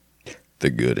The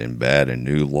good and bad and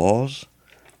new laws.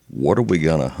 What are we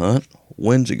gonna hunt?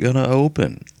 When's it gonna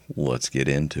open? Let's get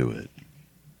into it.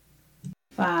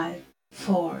 5,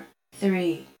 4,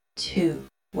 3, 2,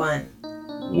 1.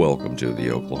 Welcome to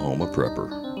the Oklahoma Prepper.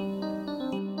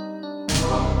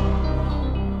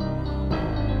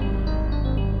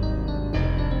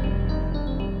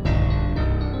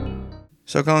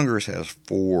 So Congress has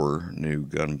 4 new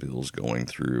gun bills going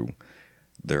through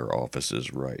their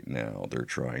offices right now. They're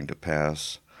trying to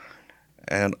pass.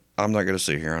 And I'm not going to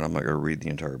sit here and I'm not going to read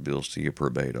the entire bills to you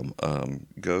verbatim.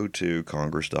 Go to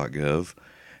congress.gov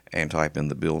and type in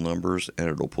the bill numbers and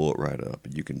it'll pull it right up.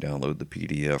 You can download the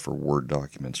PDF or Word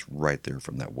documents right there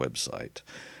from that website.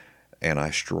 And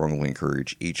I strongly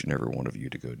encourage each and every one of you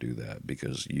to go do that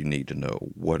because you need to know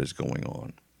what is going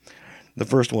on. The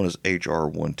first one is H.R.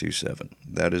 127.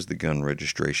 That is the Gun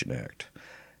Registration Act.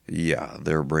 Yeah,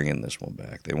 they're bringing this one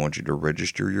back. They want you to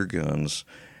register your guns,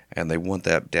 and they want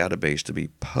that database to be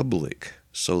public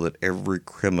so that every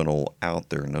criminal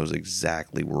out there knows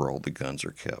exactly where all the guns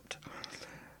are kept.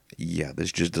 Yeah,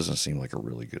 this just doesn't seem like a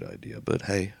really good idea. But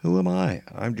hey, who am I?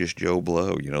 I'm just Joe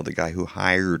Blow, the guy who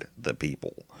hired the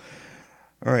people.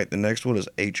 All right, the next one is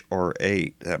H.R.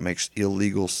 8. That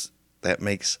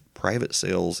makes private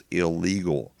sales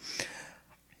illegal.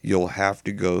 You'll have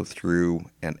to go through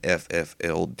an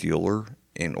FFL dealer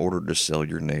in order to sell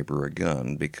your neighbor a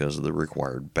gun because of the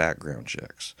required background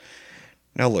checks.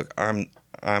 Now look, I'm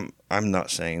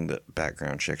not saying that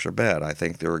background checks are bad. I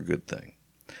think they're a good thing.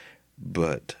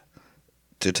 But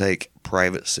to take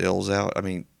private sales out,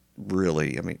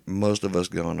 most of us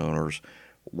gun owners,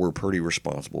 we're pretty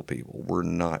responsible people. We're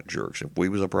not jerks. If we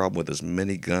was a problem with as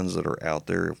many guns that are out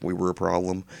there, if we were a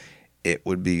problem, it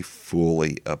would be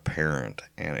fully apparent,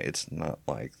 and it's not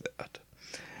like that.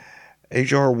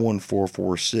 H.R.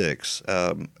 1446,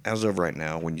 as of right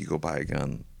now, when you go buy a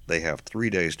gun, they have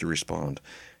 3 days to respond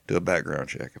to a background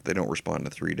check. If they don't respond in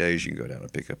 3 days, you can go down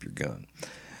and pick up your gun.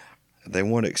 They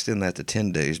want to extend that to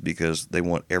 10 days because they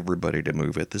want everybody to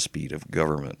move at the speed of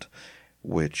government,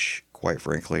 which, quite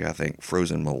frankly, I think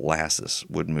frozen molasses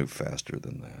would move faster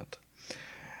than that.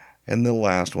 And the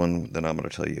last one that I'm going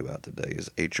to tell you about today is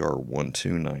H.R.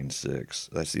 1296.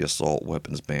 That's the assault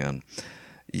weapons ban.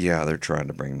 Yeah, they're trying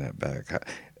to bring that back.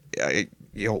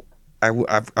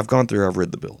 I've gone through, I've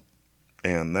read the bill,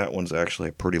 and that one's actually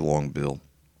a pretty long bill.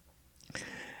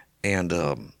 And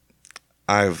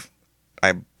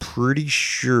I'm pretty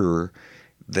sure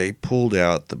they pulled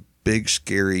out the big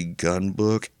scary gun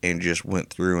book and just went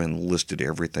through and listed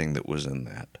everything that was in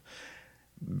that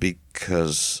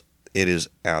because it is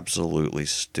absolutely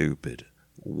stupid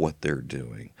what they're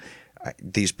doing.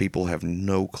 These people have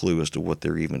no clue as to what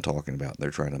they're even talking about. They're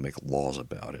trying to make laws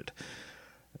about it.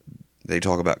 They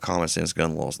talk about common sense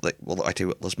gun laws. I tell you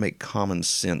what, let's make common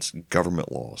sense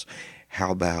government laws.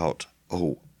 How about,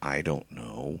 I don't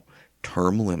know,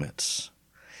 term limits?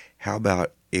 How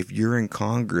about if you're in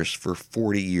Congress for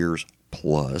 40 years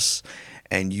plus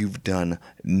and you've done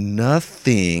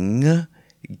nothing,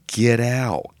 get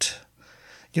out.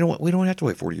 You know what? We don't have to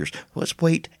wait 40 years. Let's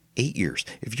wait 8 years.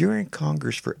 If you're in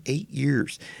Congress for 8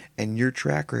 years and your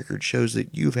track record shows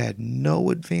that you've had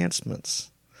no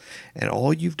advancements and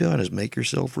all you've done is make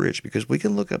yourself rich, because we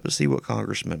can look up and see what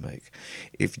congressmen make.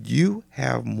 If you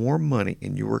have more money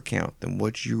in your account than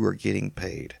what you are getting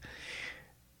paid,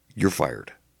 you're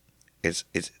fired. It's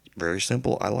very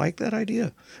simple. I like that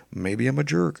idea. Maybe I'm a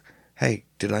jerk. Hey,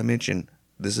 did I mention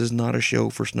this is not a show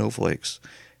for snowflakes?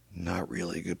 Not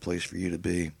really a good place for you to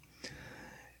be.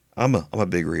 I'm a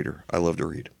big reader. I love to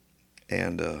read,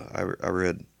 and I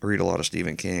read a lot of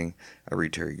Stephen King. I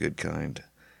read Terry Goodkind.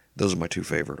 Those are my 2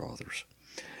 favorite authors.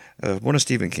 One of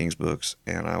Stephen King's books,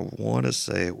 and I want to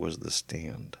say it was The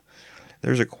Stand.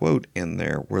 There's a quote in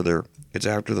there where it's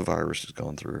after the virus has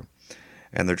gone through,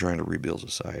 and they're trying to rebuild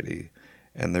society.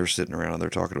 And they're sitting around and they're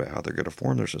talking about how they're going to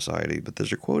form their society. But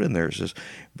there's a quote in there that says,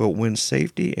 "But when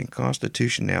safety and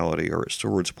constitutionality are at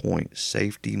sword's point,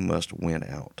 safety must win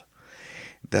out."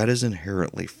 That is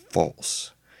inherently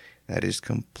false. That is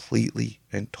completely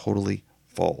and totally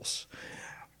false.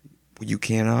 You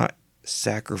cannot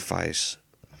sacrifice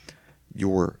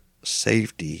your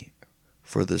safety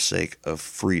for the sake of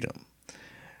freedom.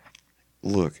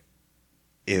 Look,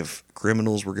 if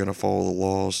criminals were going to follow the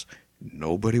laws,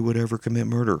 nobody would ever commit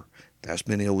murder. That's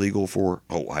been illegal for,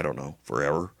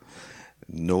 forever.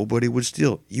 Nobody would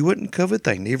steal. You wouldn't covet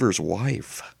thy neighbor's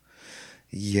wife.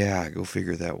 Yeah, go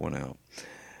figure that one out.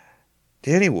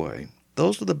 Anyway,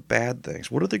 those are the bad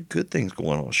things. What are the good things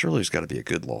going on? Surely there's got to be a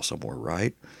good law somewhere,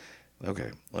 right?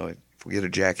 Okay, if we get a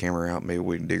jackhammer out, maybe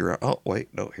we can dig around. Oh,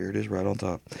 wait, no, here it is right on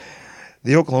top.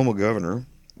 The Oklahoma governor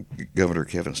Governor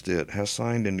Kevin Stitt, has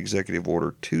signed an executive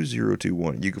order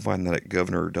 2021. You can find that at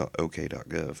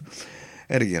governor.ok.gov.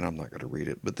 And again, I'm not going to read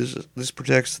it, but this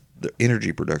protects the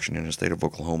energy production in the state of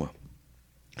Oklahoma.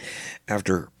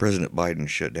 After President Biden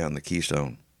shut down the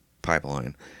Keystone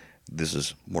pipeline, this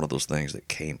is one of those things that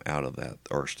came out of that.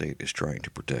 Our state is trying to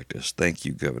protect us. Thank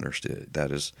you, Governor Stitt.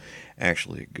 That is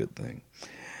actually a good thing.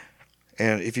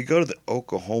 And if you go to the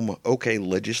Oklahoma,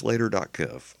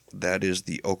 oklegislator.gov, that is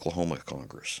the Oklahoma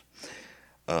Congress.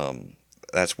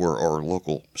 That's where our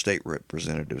local state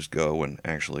representatives go and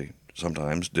actually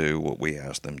sometimes do what we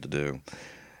ask them to do.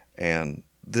 And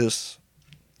this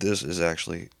is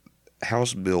actually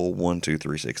House Bill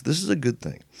 1236. This is a good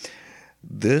thing.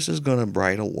 This is going to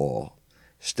write a law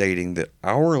stating that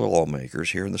our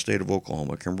lawmakers here in the state of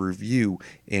Oklahoma can review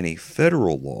any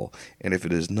federal law, and if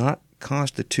it is not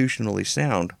constitutionally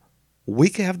sound, we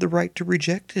can have the right to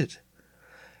reject it.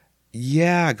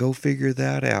 Yeah, go figure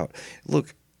that out.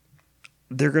 Look,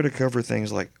 they're going to cover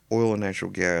things like oil and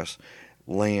natural gas,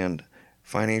 land,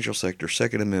 financial sector,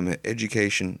 Second Amendment,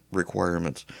 education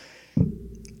requirements.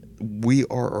 We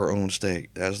are our own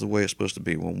state. That's the way it's supposed to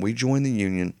be. When we joined the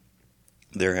Union,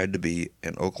 there had to be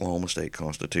an Oklahoma state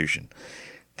constitution.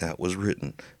 That was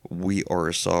written. We are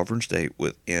a sovereign state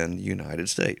within the United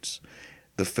States.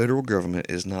 The federal government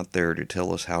is not there to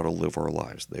tell us how to live our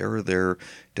lives. They are there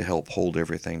to help hold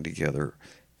everything together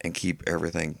and keep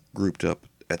everything grouped up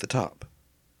at the top.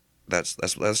 That's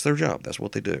their job. That's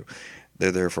what they do.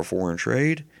 They're there for foreign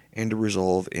trade and to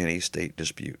resolve any state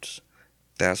disputes.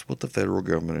 That's what the federal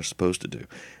government is supposed to do.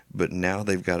 But now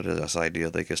they've got this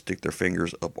idea they can stick their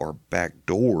fingers up our back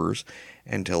doors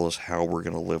and tell us how we're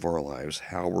going to live our lives,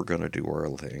 how we're going to do our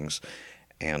things,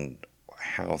 and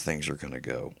how things are going to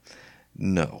go.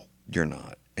 No, you're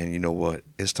not. And you know what?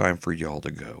 It's time for y'all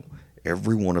to go.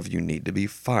 Every one of you need to be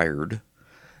fired,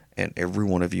 and every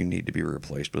one of you need to be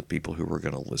replaced with people who are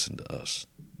going to listen to us,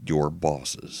 your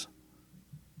bosses.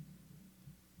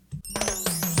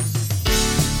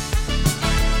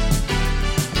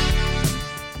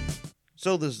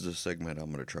 So this is a segment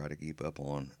I'm going to try to keep up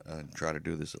on and try to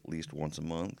do this at least once a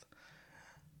month.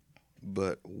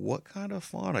 But what kind of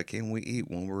fauna can we eat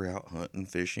when we're out hunting,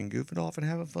 fishing, goofing off, and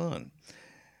having fun?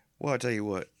 Well, I tell you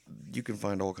what, you can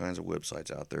find all kinds of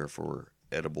websites out there for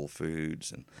edible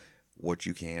foods and what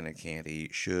you can and can't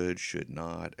eat, should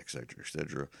not, etc.,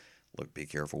 etc. Look, be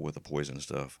careful with the poison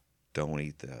stuff. Don't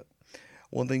eat that.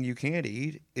 One thing you can't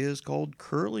eat is called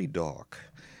curly dock.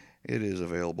 It is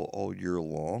available all year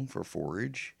long for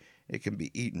forage. It can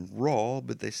be eaten raw,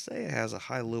 but they say it has a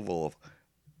high level of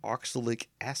oxalic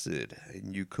acid,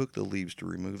 and you cook the leaves to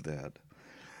remove that.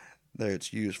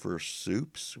 It's used for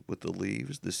soups with the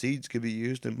leaves. The seeds can be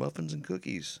used in muffins and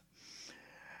cookies.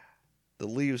 The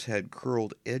leaves had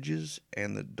curled edges,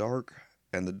 and the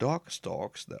dock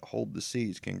stalks that hold the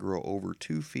seeds can grow over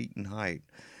 2 feet in height.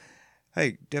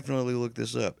 Hey, definitely look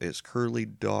this up. It's curly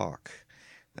dock.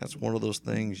 That's one of those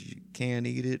things, you can't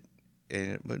eat it,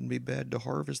 and it wouldn't be bad to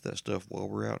harvest that stuff while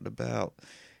we're out and about.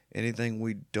 Anything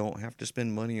we don't have to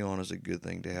spend money on is a good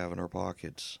thing to have in our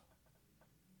pockets.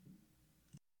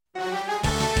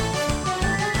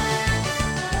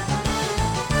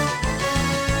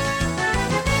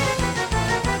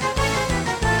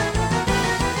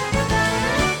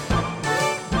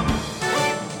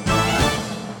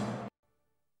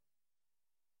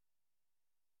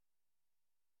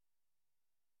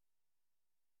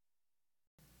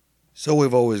 So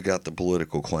we've always got the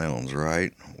political clowns,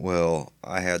 right? Well,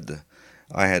 I had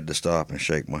to stop and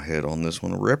shake my head on this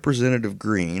one. Representative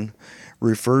Green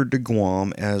referred to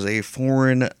Guam as a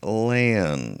foreign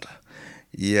land.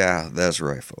 Yeah, that's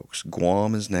right, folks.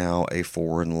 Guam is now a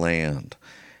foreign land.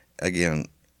 Again,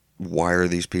 why are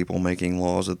these people making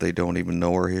laws that they don't even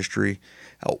know our history?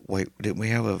 Oh, wait, didn't we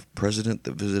have a president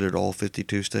that visited all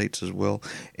 52 states as well?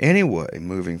 Anyway,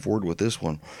 moving forward with this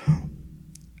one.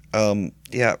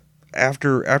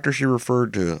 After she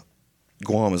referred to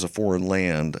Guam as a foreign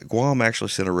land, Guam actually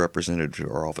sent a representative to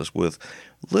our office with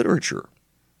literature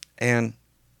and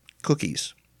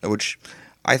cookies, which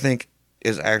I think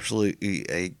is actually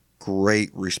a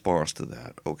great response to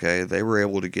that, okay? They were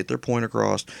able to get their point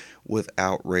across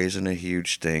without raising a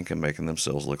huge stink and making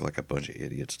themselves look like a bunch of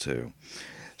idiots, too.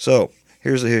 So,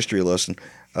 here's a history lesson.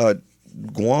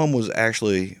 Guam was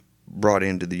actually brought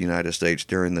into the United States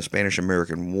during the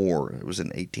Spanish-American War. It was in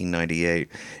 1898.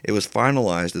 It was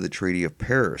finalized at the Treaty of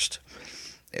Paris.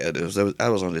 That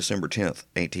was on December 10th,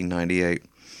 1898.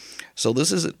 So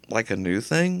this isn't like a new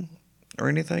thing or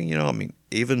anything, you know. I mean,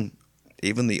 even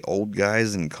the old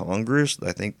guys in Congress,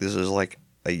 I think this is like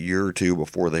a year or two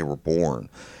before they were born.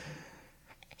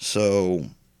 So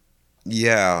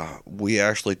Yeah, we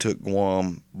actually took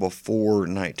Guam before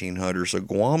 1900. So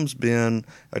Guam's been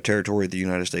a territory of the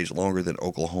United States longer than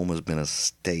Oklahoma's been a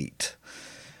state.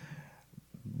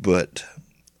 But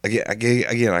I got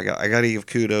to give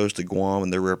kudos to Guam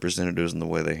and their representatives and the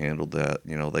way they handled that.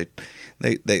 You know,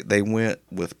 they went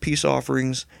with peace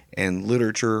offerings and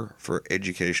literature for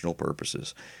educational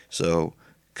purposes. So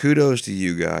kudos to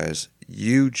you guys.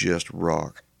 You just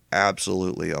rock.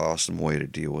 Absolutely awesome way to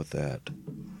deal with that.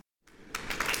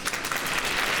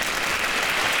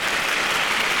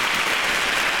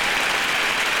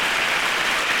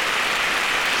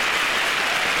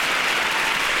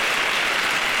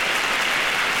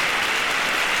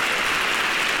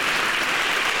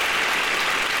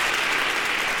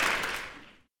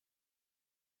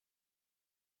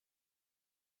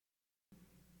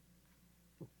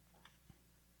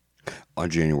 On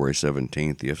January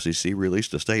 17th, the FCC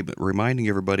released a statement reminding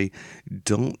everybody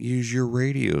don't use your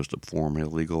radios to perform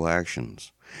illegal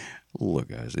actions. Look,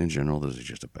 guys, in general, this is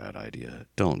just a bad idea.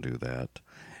 Don't do that.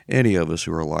 Any of us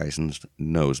who are licensed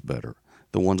knows better.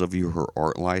 The ones of you who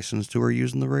aren't licensed who are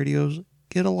using the radios,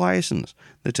 get a license.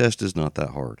 The test is not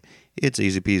that hard. It's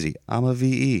easy peasy. I'm a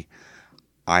VE.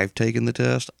 I've taken the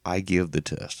test. I give the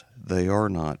test. They are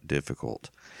not difficult.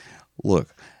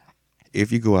 Look, if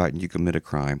you go out and you commit a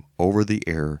crime over the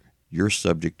air, you're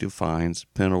subject to fines,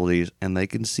 penalties, and they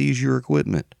can seize your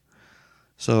equipment.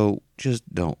 So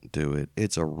just don't do it.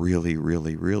 It's a really,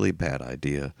 really, really bad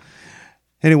idea.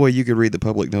 Anyway, you can read the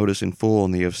public notice in full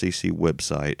on the FCC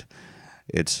website.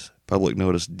 It's Public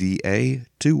Notice DA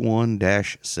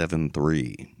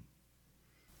 21-73.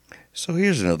 So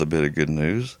here's another bit of good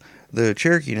news. The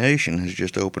Cherokee Nation has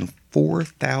just opened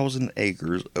 4,000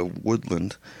 acres of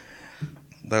woodland.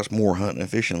 That's more hunting and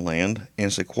fishing land in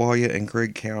Sequoyah and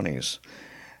Craig counties.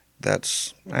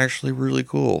 That's actually really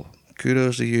cool.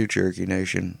 Kudos to you, Cherokee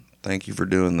Nation. Thank you for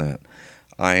doing that.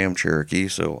 I am Cherokee,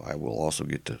 so I will also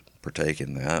get to partake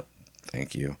in that.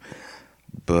 Thank you.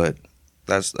 But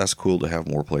that's cool to have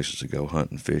more places to go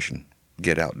hunt and fish and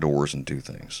get outdoors and do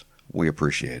things. We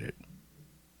appreciate it.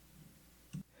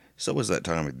 So it's that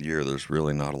time of the year, there's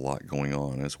really not a lot going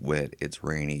on. It's wet, it's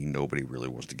rainy, nobody really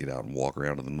wants to get out and walk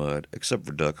around in the mud, except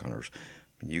for duck hunters.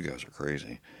 You guys are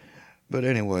crazy. But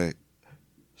anyway,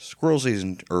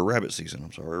 rabbit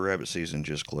season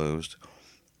just closed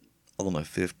on the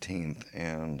 15th,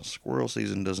 and squirrel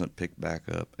season doesn't pick back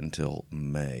up until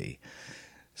May.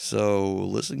 So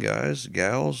listen, guys,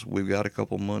 gals, we've got a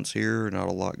couple months here, not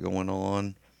a lot going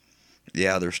on.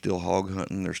 Yeah, they're still hog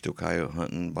hunting, they're still coyote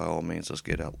hunting. By all means, let's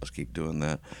get out, let's keep doing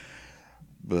that.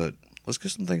 But let's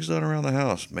get some things done around the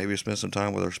house. Maybe spend some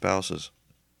time with our spouses.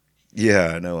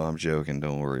 Yeah, I know, I'm joking.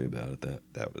 Don't worry about it.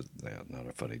 That was not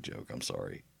a funny joke. I'm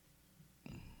sorry.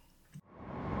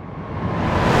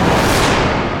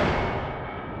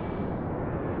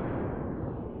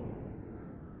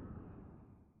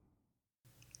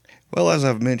 Well, as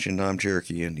I've mentioned, I'm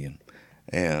Cherokee Indian,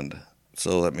 and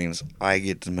so that means I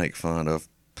get to make fun of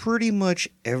pretty much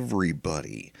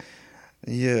everybody.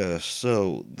 Yeah,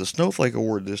 so the Snowflake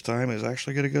Award this time is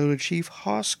actually going to go to Chief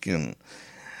Hoskin,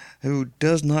 who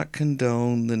does not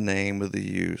condone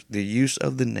the use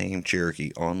of the name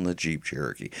Cherokee on the Jeep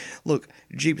Cherokee. Look,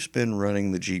 Jeep's been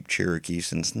running the Jeep Cherokee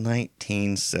since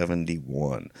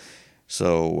 1971.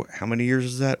 So how many years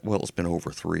is that? Well, it's been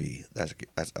over 3. That's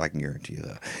I can guarantee you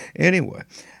that. Anyway,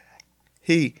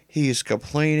 he is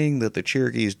complaining that the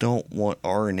Cherokees don't want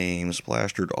our names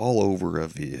plastered all over a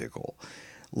vehicle.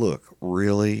 Look,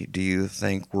 really? Do you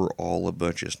think we're all a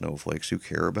bunch of snowflakes who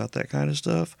care about that kind of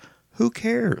stuff? Who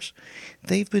cares?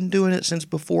 They've been doing it since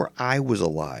before I was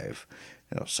alive.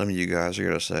 Now, some of you guys are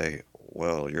going to say,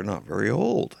 well, you're not very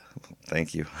old.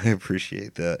 Thank you. I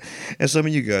appreciate that. And some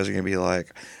of you guys are going to be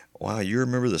like, wow, you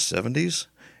remember the 70s?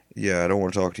 Yeah, I don't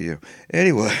want to talk to you.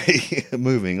 Anyway,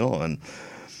 moving on.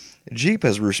 Jeep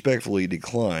has respectfully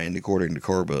declined, according to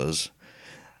CarBuzz.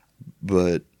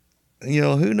 But,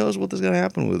 who knows what is going to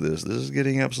happen with this? This is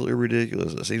getting absolutely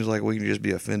ridiculous. It seems like we can just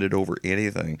be offended over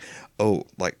anything. Oh,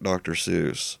 like Dr.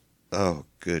 Seuss. Oh,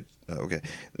 good. Okay.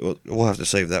 We'll have to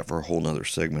save that for a whole nother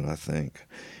segment, I think.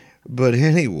 But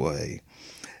anyway,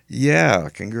 yeah,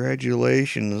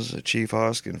 congratulations, Chief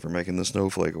Hoskin, for making the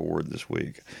Snowflake Award this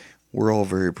week. We're all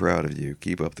very proud of you.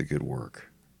 Keep up the good work.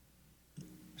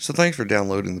 So thanks for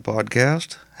downloading the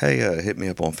podcast. Hey, hit me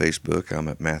up on Facebook. I'm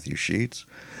at Matthew Sheets.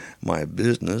 My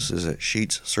business is at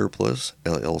Sheets Surplus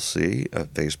LLC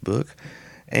at Facebook,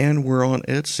 and we're on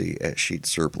Etsy at Sheets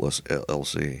Surplus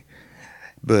LLC.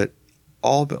 But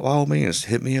by all means,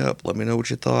 hit me up. Let me know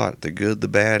what you thought. The good, the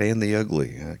bad, and the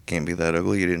ugly. I can't be that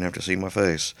ugly. You didn't have to see my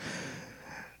face.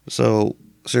 So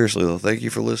seriously though, thank you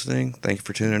for listening. Thank you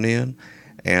for tuning in.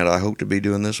 And I hope to be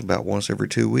doing this about once every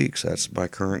 2 weeks. That's my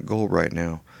current goal right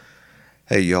now.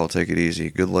 Hey, y'all, take it easy.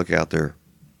 Good luck out there.